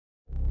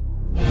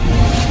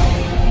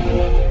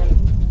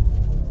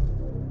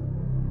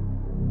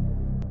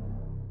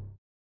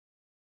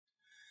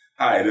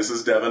Hi, this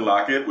is Devin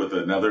Lockett with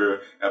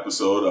another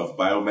episode of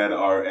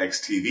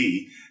BiomedRx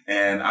TV,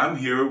 and I'm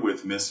here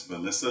with Miss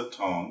Melissa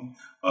Tong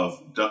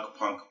of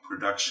Duckpunk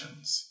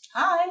Productions.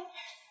 Hi.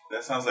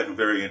 That sounds like a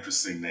very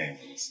interesting name,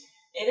 Melissa.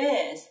 It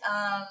is.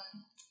 I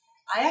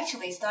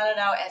actually started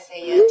out as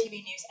a TV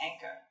news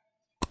anchor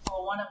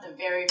for one of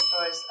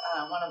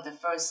the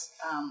first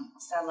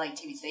satellite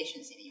TV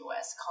stations in the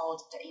US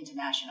called the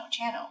International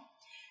Channel.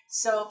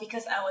 So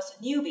because I was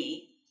a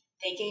newbie,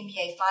 they gave me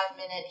a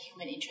 5-minute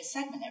human interest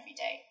segment every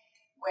day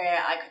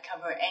where I could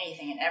cover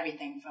anything and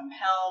everything from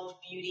health,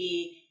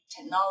 beauty,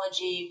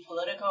 technology,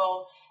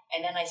 political,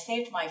 and then I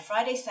saved my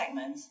Friday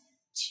segments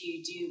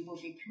to do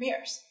movie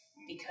premieres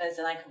because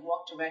then I could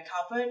walk the red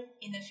carpet,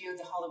 interview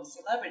the Hollywood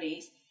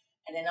celebrities,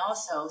 and then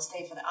also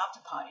stay for the after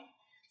party.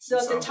 So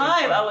at the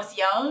time, I was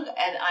young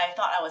and I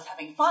thought I was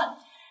having fun.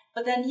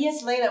 But then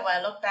years later, when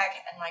I look back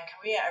at my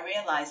career, I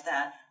realized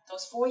that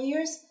those 4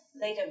 years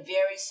laid a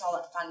very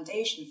solid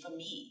foundation for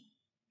me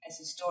as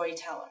a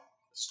storyteller.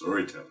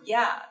 Storyteller?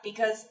 Yeah,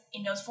 because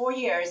in those 4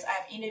 years,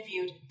 I've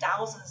interviewed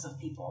thousands of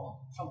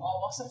people from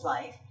all walks of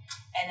life,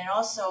 and then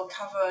also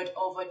covered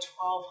over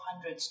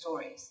 1,200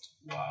 stories.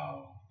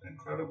 Wow,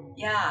 incredible.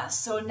 Yeah,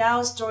 so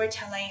now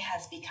storytelling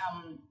has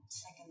become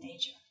second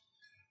nature.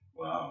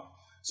 Wow.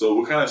 So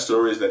what kind of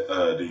stories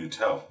do you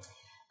tell?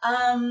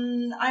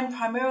 I'm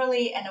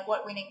primarily an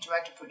award-winning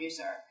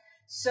director-producer.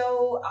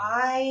 So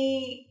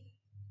I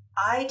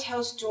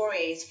tell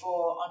stories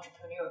for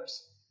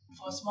entrepreneurs,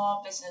 for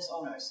small business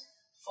owners,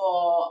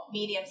 for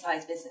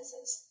medium-sized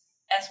businesses,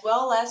 as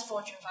well as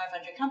Fortune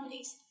 500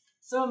 companies.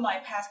 Some of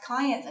my past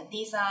clients are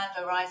Nissan,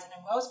 Verizon,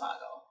 and Wells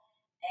Fargo.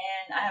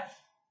 And I have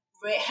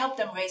helped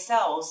them raise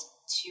sales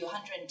to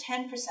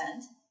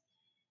 110%.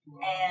 Wow.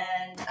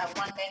 And I've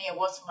won many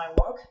awards for my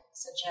work,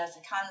 such as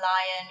the Cannes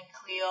Lion,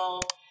 Clio,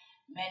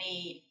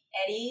 many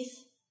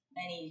Eddies,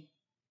 many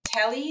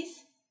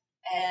Tellys,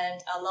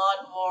 and a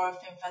lot more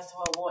film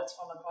festival awards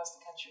from across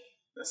the country.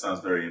 That sounds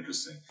very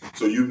interesting.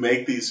 So you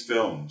make these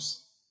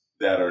films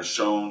that are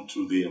shown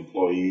to the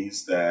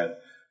employees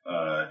that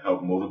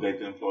help motivate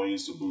the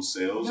employees to boost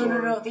sales?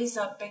 No. These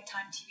are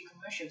big-time TV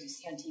commercials you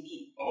see on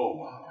TV. Oh,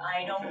 wow.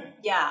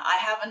 I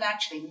haven't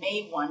actually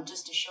made one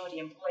just to show the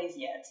employees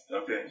yet.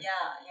 Okay.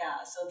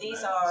 Yeah. So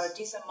these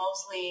are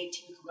mostly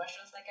TV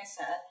commercials, like I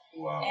said.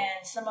 Wow.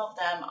 And some of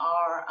them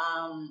are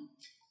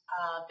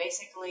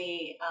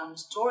basically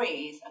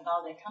stories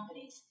about their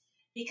companies.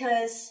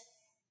 Because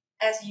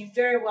as you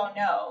very well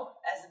know,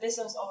 as a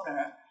business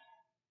owner,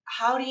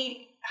 how do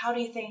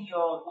you think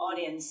your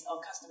audience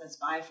or customers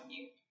buy from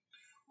you?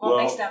 What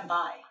makes them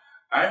buy?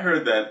 I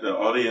heard that the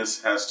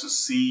audience has to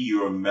see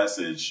your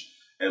message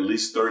at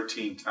least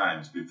 13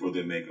 times before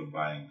they make a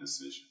buying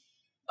decision.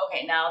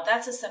 Okay, now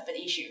that's a separate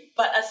issue.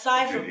 But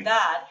aside from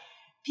that,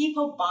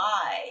 people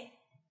buy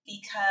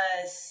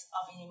because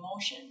of an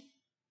emotion.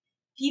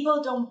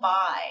 People don't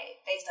buy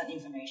based on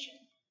information.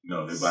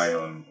 No, they buy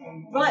on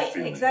right,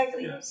 feeling.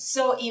 Exactly. Yes.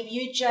 So if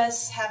you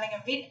just having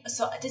a video,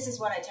 so this is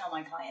what I tell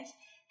my clients.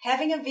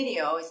 Having a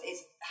video is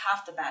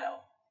half the battle.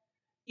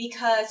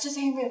 Because just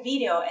having a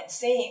video and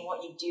saying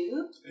what you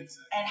do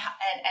and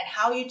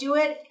how you do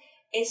it,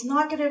 it's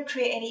not going to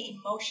create any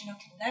emotional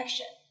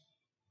connection.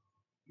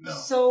 No.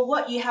 So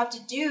what you have to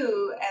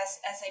do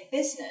as a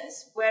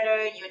business,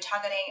 whether you're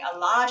targeting a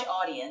large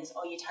audience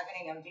or you're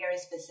targeting a very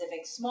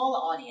specific smaller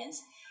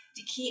audience,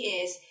 the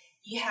key is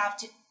you have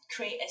to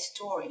create a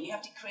story. You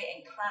have to create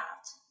and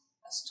craft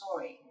a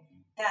story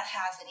that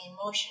has an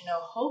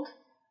emotional hook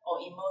or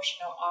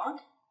emotional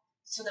arc,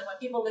 so that when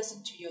people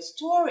listen to your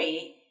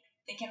story,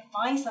 they can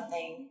find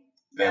something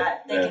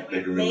that they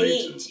can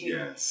relate to.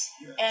 Yes.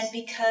 And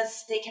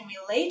because they can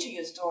relate to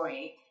your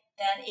story,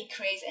 then it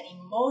creates an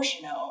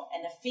emotional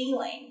and a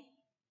feeling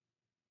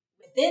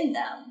within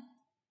them.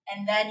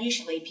 And then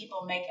usually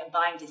people make a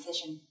buying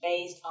decision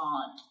based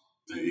on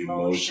the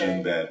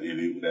emotion that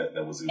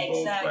was involved.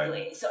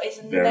 Exactly. So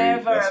it's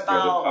never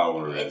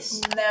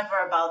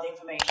about the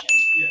information.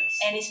 Yes.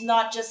 And it's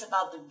not just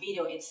about the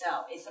video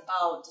itself. It's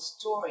about the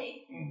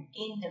story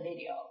in the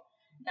video.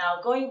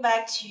 Now, going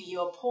back to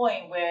your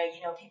point where,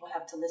 people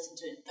have to listen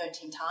to it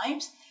 13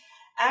 times,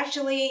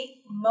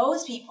 actually,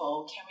 most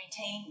people can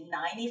retain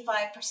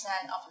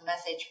 95% of a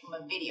message from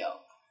a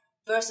video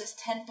versus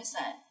 10%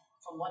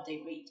 from what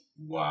they read.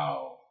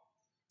 Wow.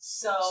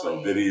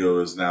 So video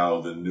is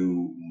now the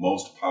new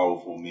most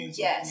powerful means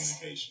of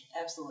communication.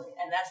 Absolutely.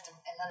 And that's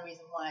another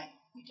reason why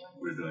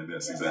we're doing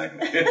this. Yes.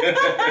 Exactly.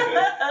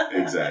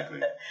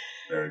 Exactly.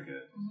 Very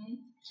good. Mm-hmm.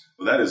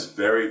 Well, that is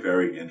very,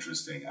 very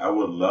interesting. I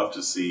would love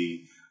to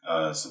see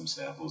some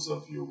samples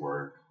of your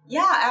work.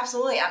 Yeah,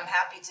 absolutely. I'm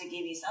happy to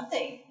give you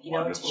something,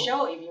 to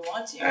show if you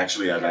want to.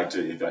 Actually, I'd like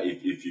to,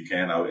 if you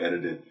can, I'll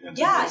edit it into this.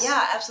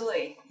 Yeah,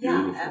 absolutely.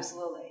 Beautiful. Yeah,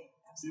 absolutely.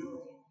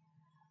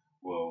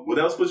 Well, what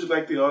else would you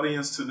like the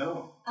audience to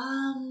know?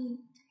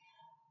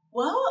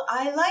 Well,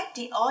 I like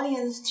the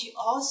audience to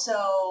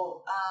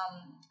also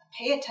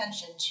pay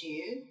attention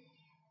to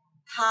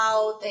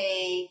how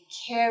they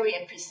carry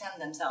and present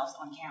themselves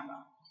on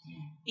camera.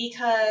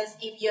 Because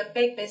if you're a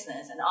big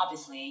business, and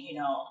obviously,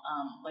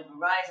 like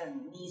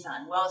Verizon,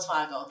 Nissan, Wells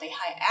Fargo, they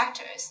hire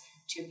actors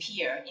to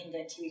appear in the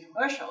TV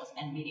commercials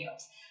and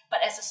videos.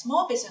 But as a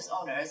small business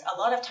owners, a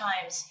lot of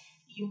times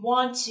you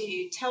want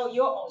to tell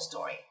your own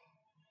story.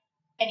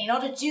 And in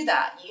order to do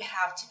that, you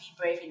have to be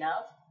brave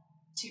enough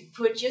to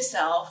put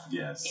yourself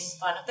in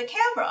front of the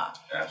camera.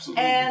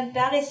 Absolutely. And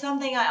that is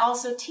something I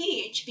also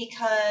teach,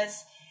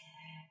 because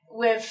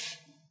with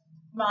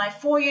my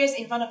 4 years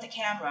in front of the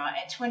camera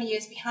and 20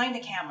 years behind the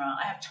camera,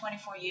 I have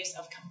 24 years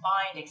of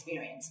combined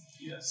experience.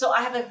 Yes. So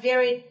I have a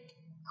very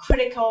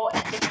critical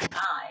and different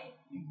eye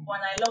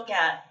when I look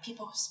at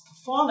people's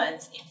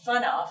performance in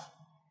front of,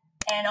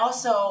 and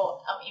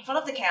also in front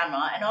of the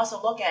camera, and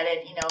also look at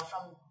it,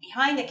 from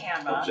behind the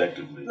camera.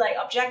 Objectively. Like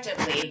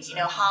objectively,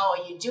 Exactly. How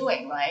are you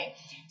doing, right?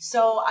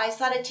 So I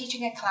started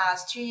teaching a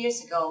class 2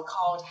 years ago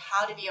called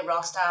How to Be a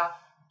Rock Star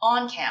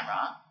on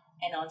Camera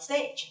and on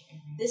Stage.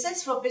 This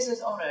is for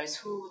business owners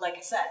who, like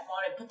I said,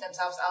 want to put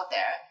themselves out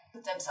there,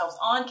 put themselves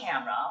on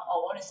camera,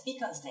 or want to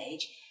speak on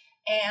stage.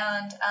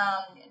 And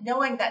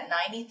knowing that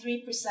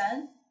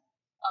 93%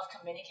 of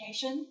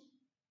communication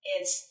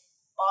is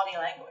body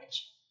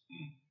language.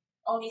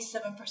 Only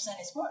 7%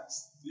 is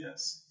words.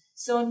 Yes.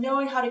 So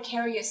knowing how to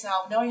carry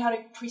yourself, knowing how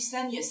to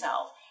present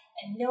yourself,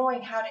 and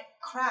knowing how to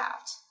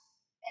craft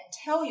and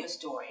tell your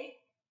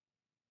story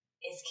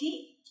is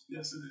key.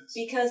 Yes, it is.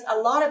 Because a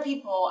lot of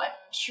people, I'm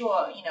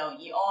sure,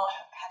 you all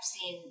have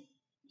seen,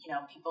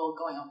 people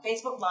going on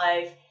Facebook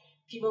Live,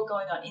 people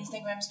going on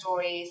Instagram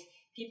stories,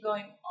 people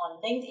going on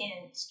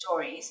LinkedIn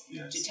stories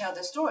to tell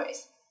their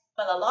stories.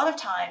 But a lot of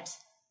times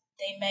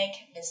they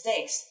make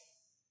mistakes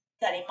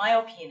that, in my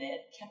opinion,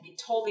 can be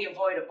totally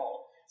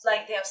avoidable. It's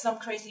like they have some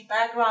crazy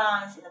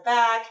backgrounds in the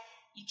back.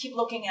 You keep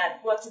looking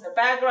at what's in the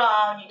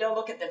background. You don't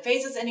look at their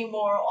faces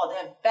anymore, or they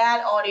have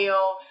bad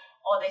audio,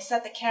 or they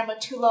set the camera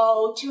too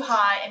low, too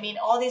high. I mean,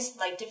 all these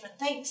like different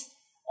things,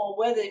 or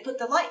where they put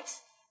the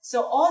lights.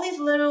 So all these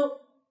little,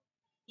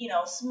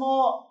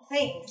 small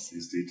things,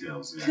 these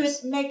details,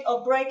 could make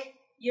or break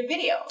your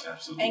video.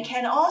 Absolutely. And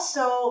can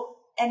also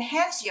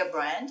enhance your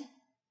brand,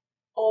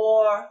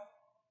 or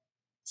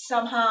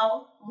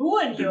somehow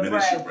ruin your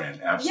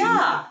brand. Absolutely.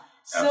 Yeah.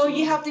 So Absolutely.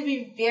 you have to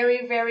be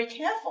very, very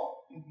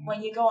careful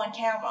when you go on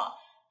camera,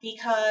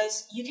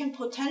 because you can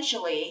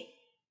potentially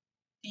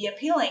be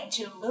appealing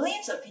to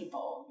millions of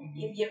people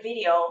if your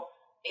video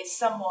is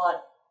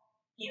somewhat,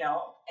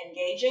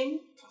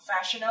 engaging,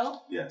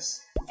 professional.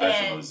 Yes.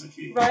 Professional is the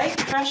key. Right?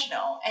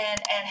 Professional,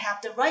 and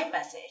have the right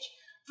message.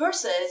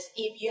 Versus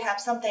if you have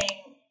something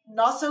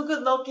not so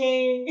good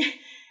looking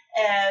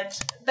and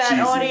bad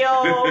Cheesy.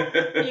 audio,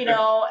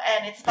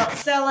 and it's about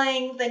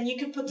selling, then you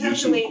could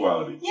potentially YouTube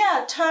quality.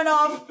 turn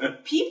off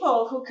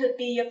people who could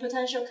be your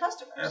potential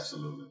customers.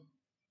 Absolutely.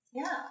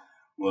 Yeah.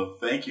 Well,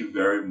 thank you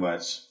very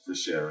much for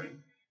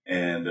sharing.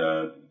 And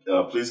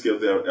please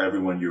give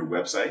everyone your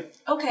website.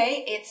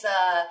 Okay, it's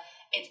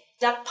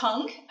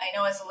Duckpunk. I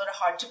know it's a little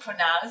hard to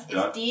pronounce.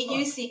 It's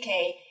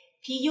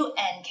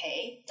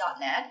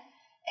DUCKPUNK.net.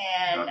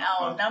 And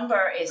our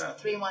number is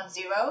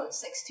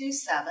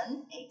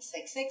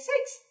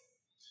 310-627-8666.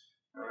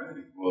 All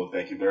righty. Well,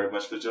 thank you very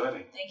much for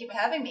joining. Thank you for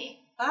having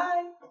me.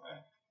 Bye.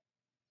 Bye-bye.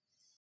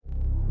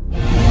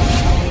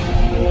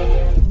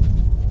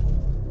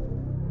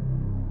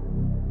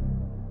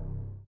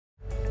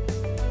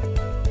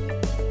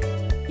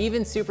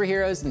 Even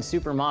superheroes and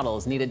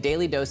supermodels need a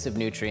daily dose of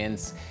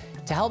nutrients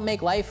to help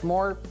make life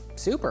more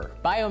super.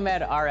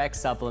 BiomedRx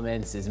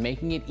Supplements is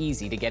making it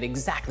easy to get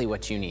exactly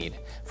what you need.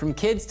 From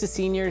kids to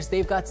seniors,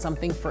 they've got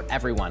something for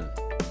everyone.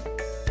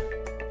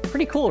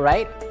 Pretty cool,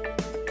 right?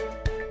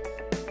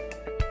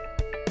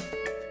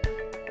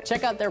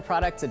 Check out their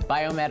products at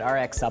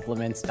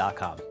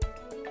biomedrxsupplements.com.